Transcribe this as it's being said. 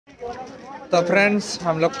तो फ्रेंड्स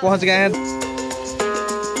हम लोग पहुंच गए हैं।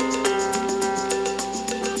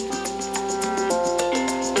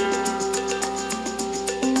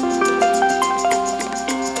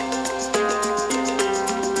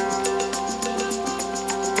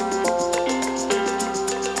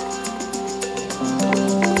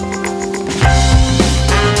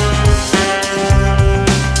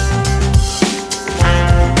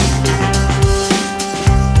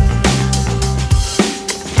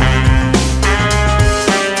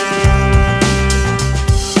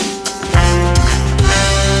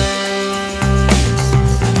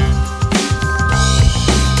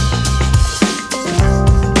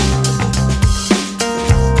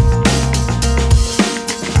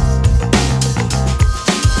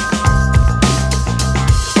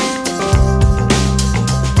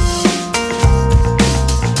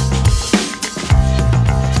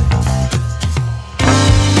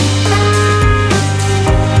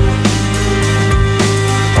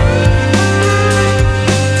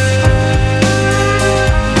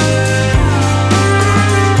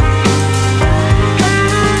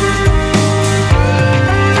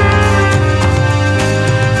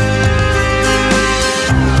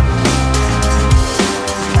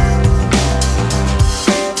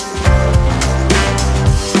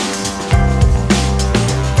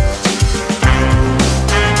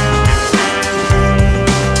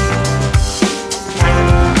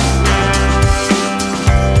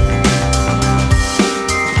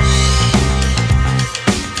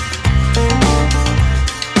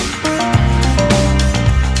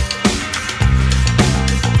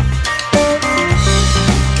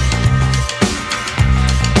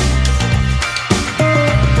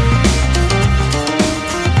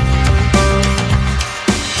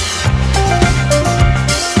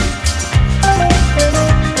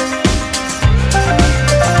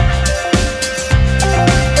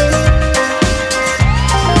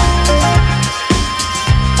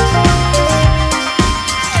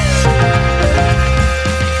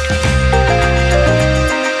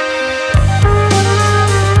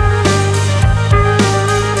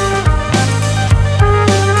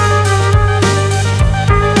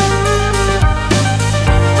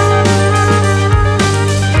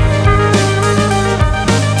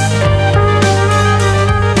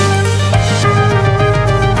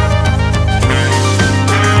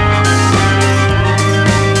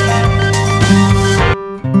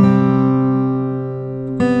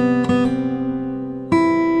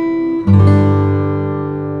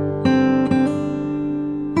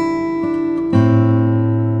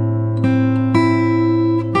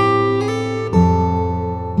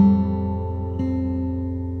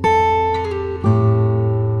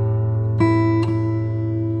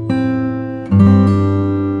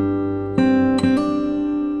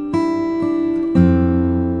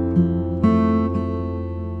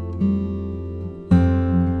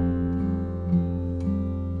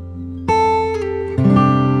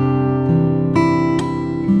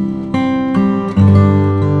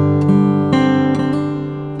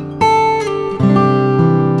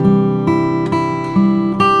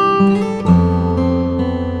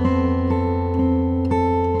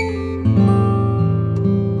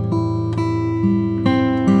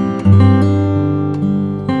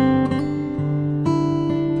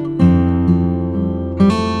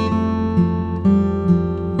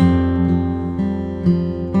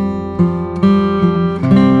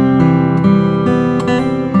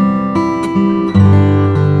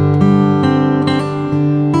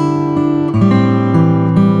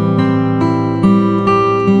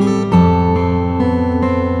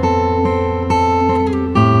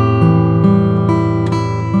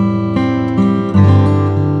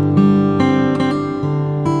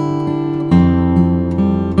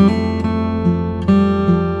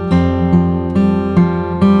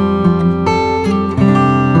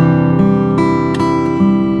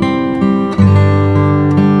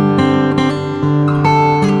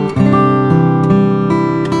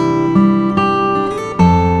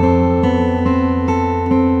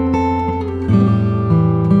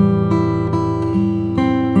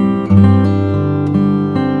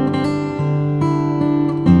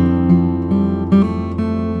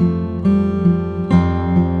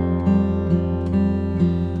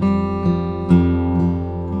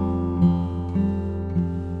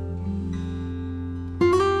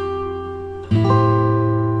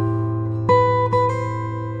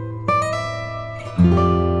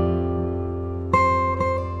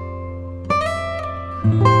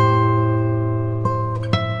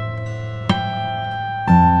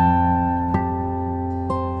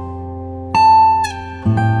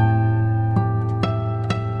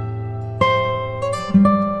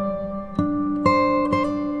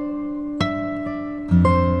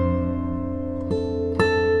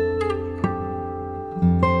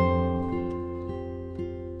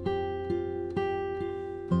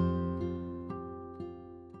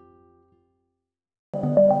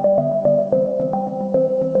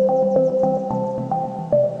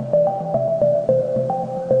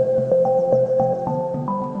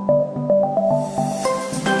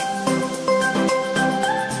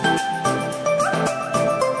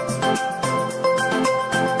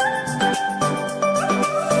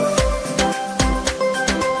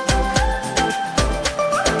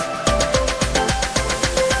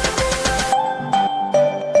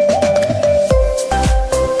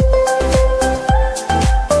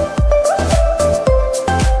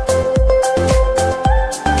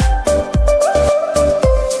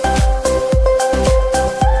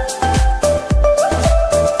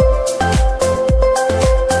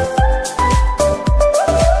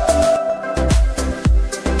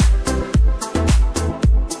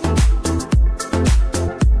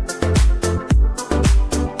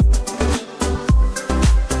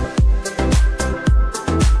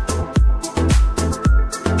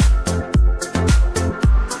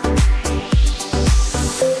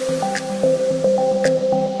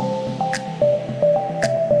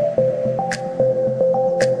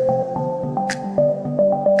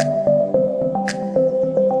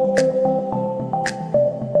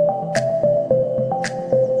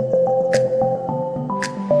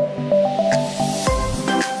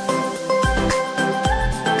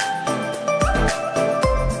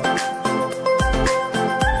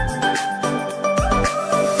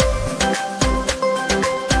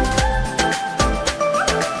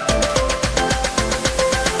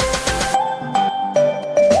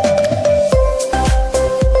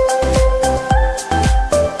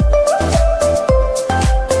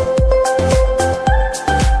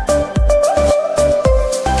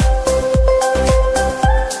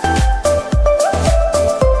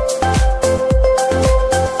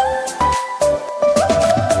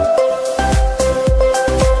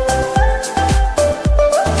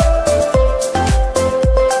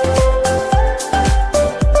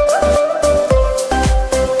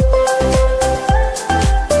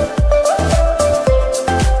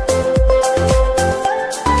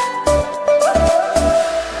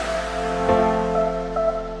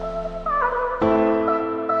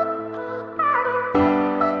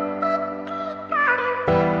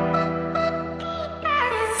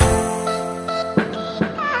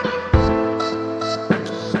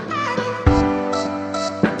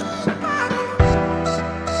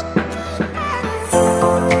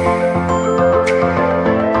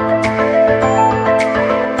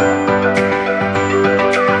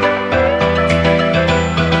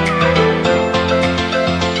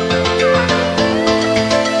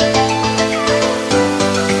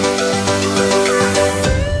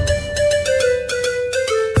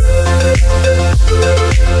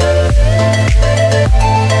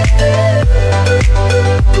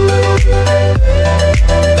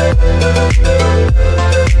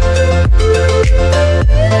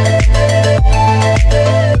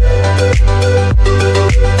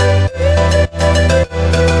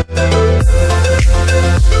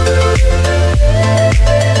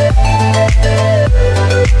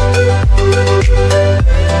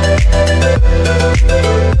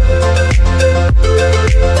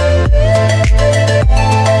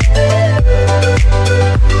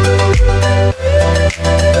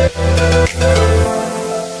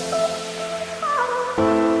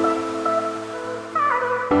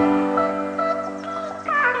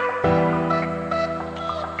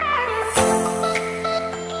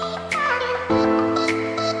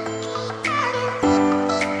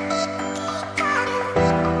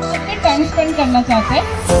 टाइम स्पेंड करना चाहते हैं,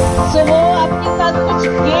 सो वो आपके साथ कुछ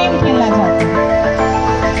गेम खेलना चाहते हैं।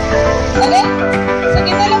 ओके, सो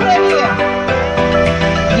कितने लोग रेडी है?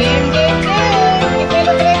 गेम गेम गेम, कितने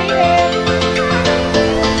लोग रेडी है?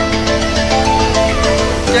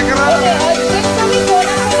 क्या कर रहा है? और जिसको भी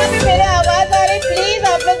कोना कोना में मेरे आवाज आ रही, प्लीज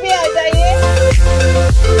आप लोग भी आ जाइए,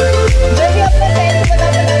 जो भी अपना टाइम बना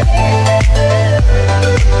के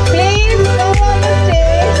please come on the stage.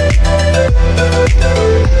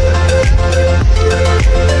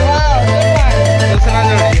 Wow, good one. दूसरा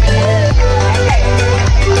जोड़ी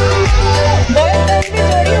बॉयज गर्ल्स भी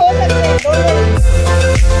जोड़ी हो सकते हैं, डोंट वरी।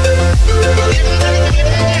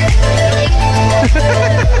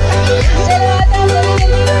 चलो आ जाओ जल्दी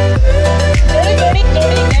जल्दी, जोड़ी जोड़ी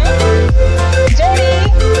जोड़ी क्या जोड़ी।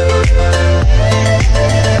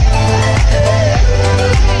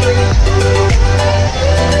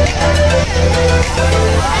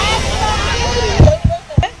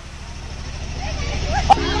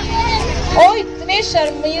 ओ इतने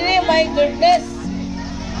शर्मीले, my goodness.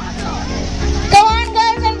 Come on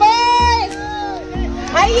girls and boys,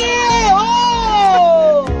 आइए। ओ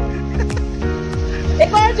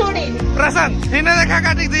एक और जोड़ी। प्रशांत इन्हें देखा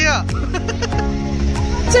काटी दिया।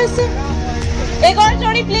 एक और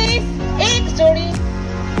जोड़ी प्लीज, एक जोड़ी।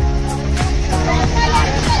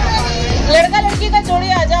 लड़का लड़की का जोड़ी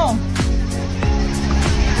आ जाओ,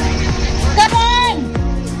 कम ऑन।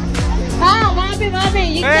 हाँ वहाँ पे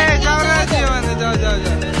जाओ जाओ जाओ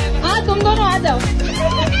जाओ। हाँ तुम दोनों आ जाओ।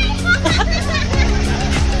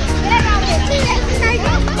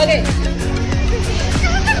 ओके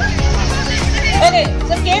ओके,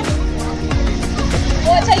 सब गेम।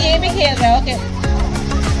 वो अच्छा ये भी खेल रहा है। ओके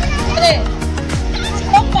ओके,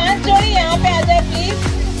 तो 5 जोड़ी यहाँ पे आ जाए प्लीज,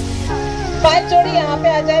 5 जोड़ी यहाँ पे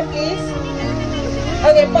आ जाए प्लीज।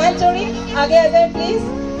 ओके 5 जोड़ी आगे आ जाए प्लीज।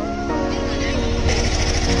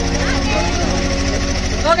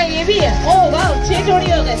 ओके ये भी है। ओह वाह, 6 जोड़ी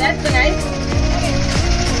हो गए, दैट्स नाइस।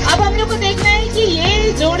 अब हम लोग को देखना है कि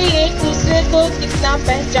ये जोड़ी एक दूसरे को कितना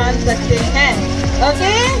पहचान सकते हैं।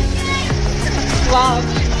 ओके वाह।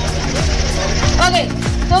 ओके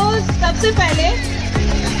तो सबसे पहले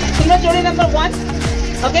तुम लोग जोड़ी नंबर 1,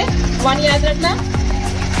 ओके 1 याद रखना,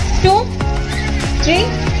 2 3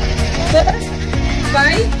 4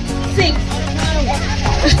 5 6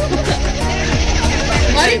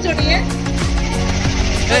 और एक जोड़ी है।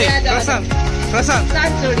 प्रशांत प्रशांत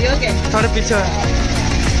 7 जोड़ी। ओके थोड़े पीछे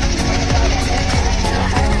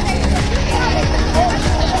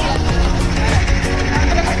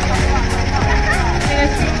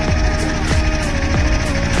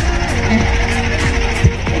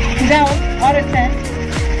जाओ और अच्छा है।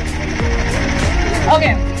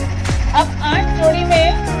 ओके अब 8 जोड़ी में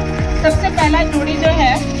सबसे पहला जोड़ी जो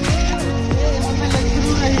है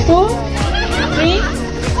 2 3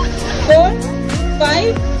 4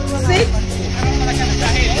 5 6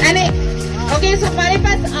 ओके, so हमारे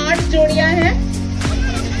पास 8 जोड़ियां हैं।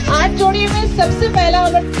 8 जोड़ी में सबसे पहला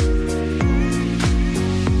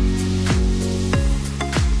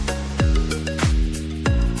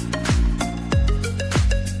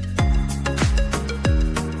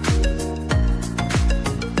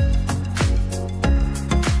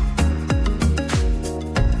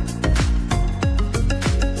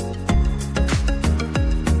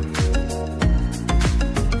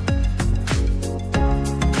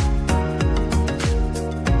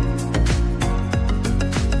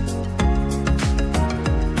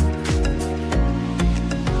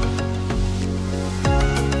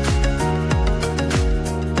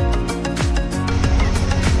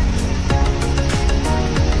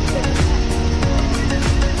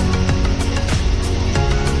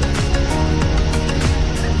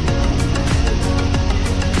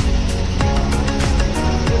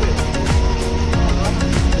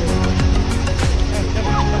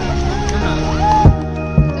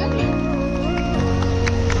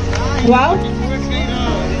वाओ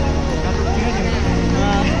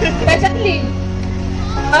पहचान ली।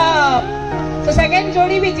 तो सेकंड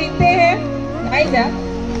जोड़ी भी जीतते हैं, नाइस है।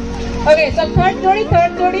 ओके सो थर्ड जोड़ी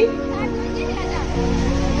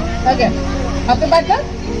ओके आपके पास ना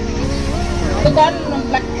तो कौन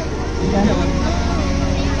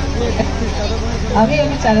अभी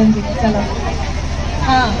चैलेंज। चलो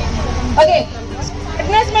हाँ ओके,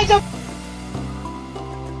 फिटनेस में जो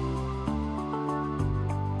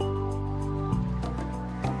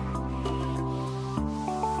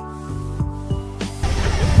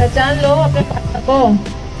पहचान लो अपने पार्टनर को,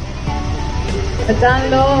 पहचान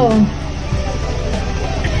लो,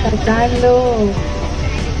 पहचान लो।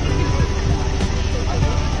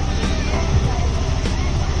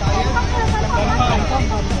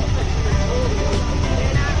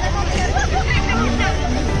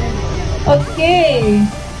 Okay.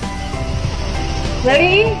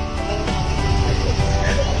 Ready?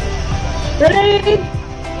 Ready?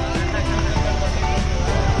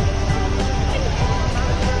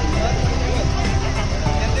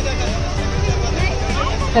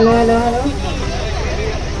 Hello, hello, hello.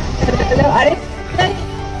 Hello, are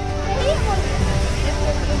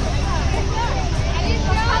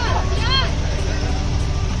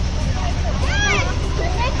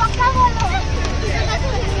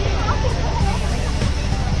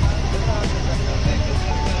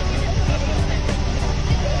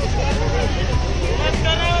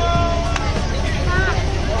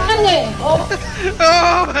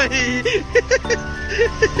Oh भाई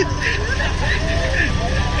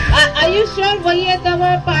Are you sure वही है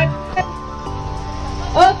तुम्हारा पार्टनर?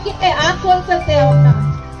 ओके, आँख खोल सकते हो अपना.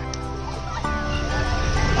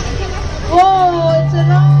 Oh, it's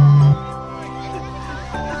wrong.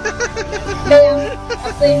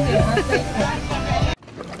 I'm saying you.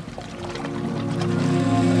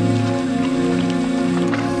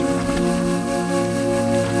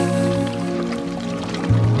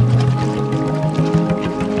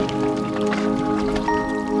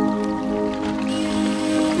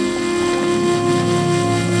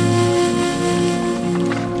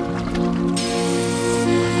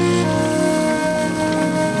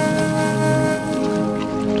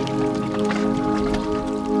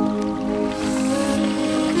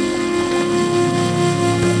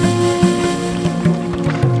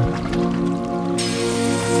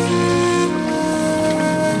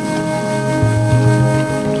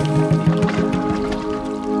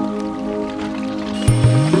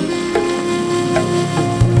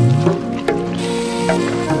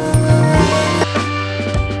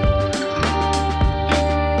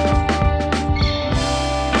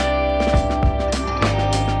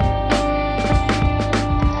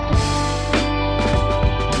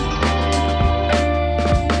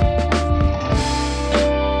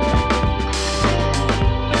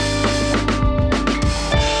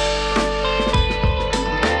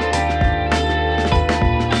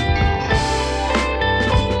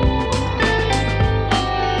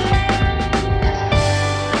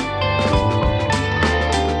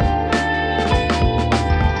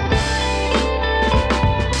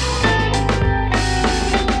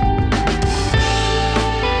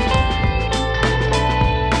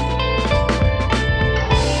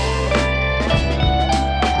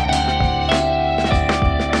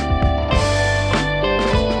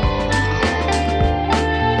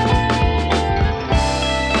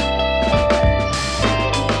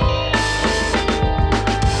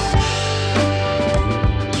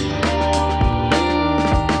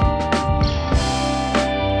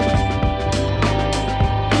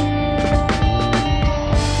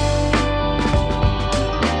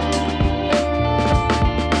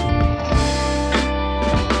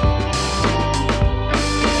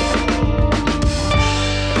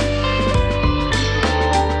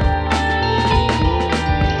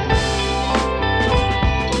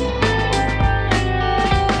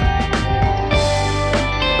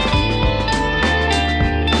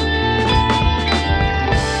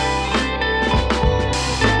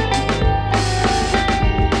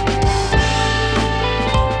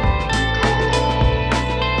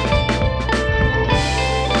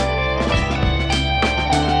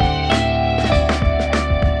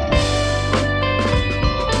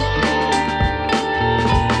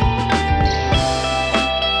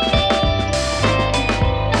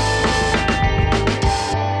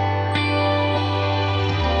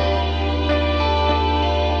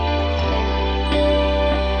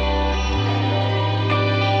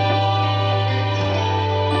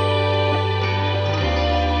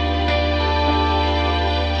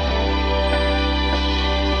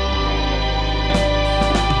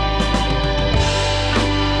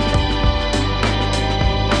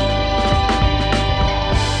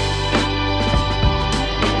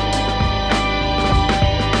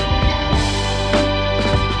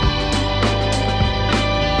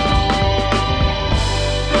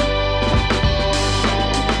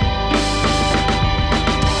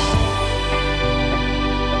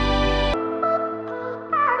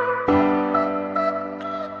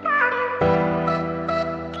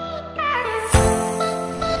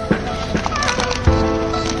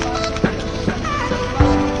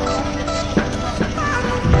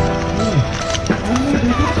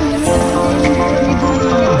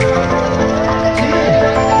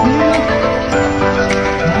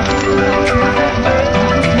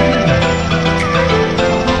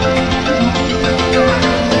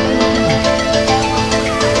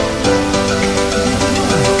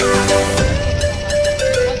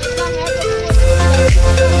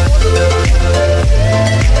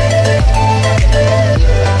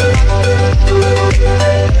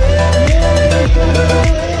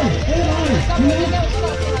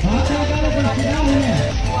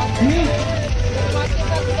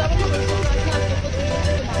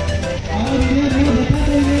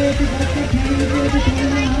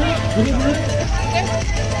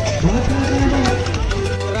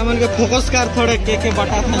 Focus कर थोड़े के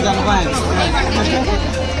बटा था जानवा है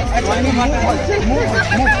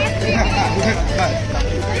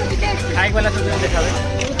खाई वाला सब दिखावे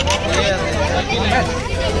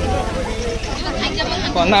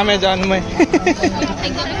कोना में जान में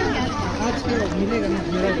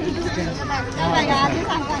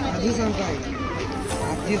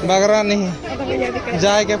बगरा नहीं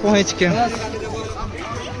जाए के पहुँच के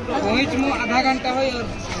आधा घंटा हो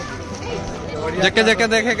जके जके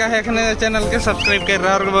देखेगा एखने चैनल के सब्सक्राइब कर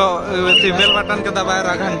रहा और बेल बटन के दबाए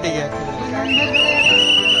रहा घंटी के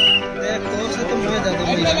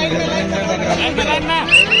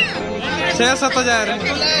 600 तो जा रहे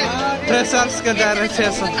फ्रेशर्स के जा रहे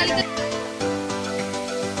 600।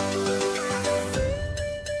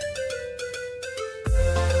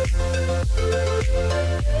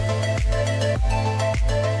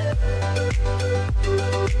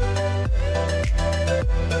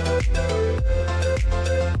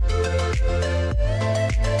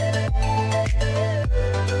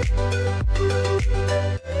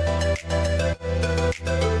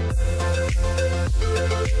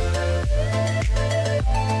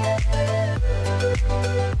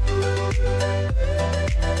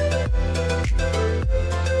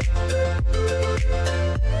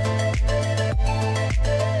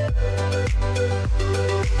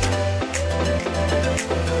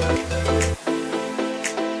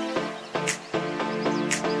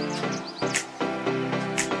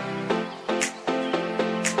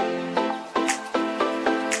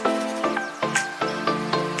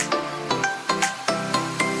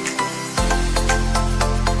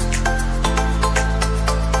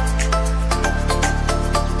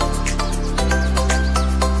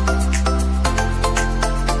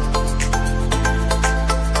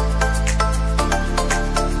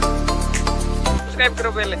 सब्सक्राइब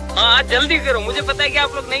करो पहले। हाँ आज जल्दी करो, मुझे पता है कि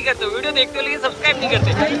आप लोग नहीं करते, वीडियो देखते हो लेकिन सब्सक्राइब नहीं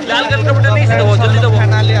करते। लाल कलर का बटन नहीं दबाओ, जल्दी दबाओ।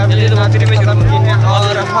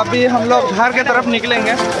 और अभी हम लोग घर के तरफ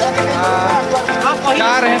निकलेंगे,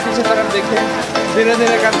 जा रहे हैं पीछे तरफ, देखिए धीरे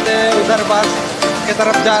धीरे करते उधर बास के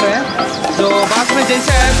तरफ जा रहे हैं। तो बास में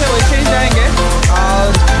जैसे आए थे वैसे ही जाएंगे।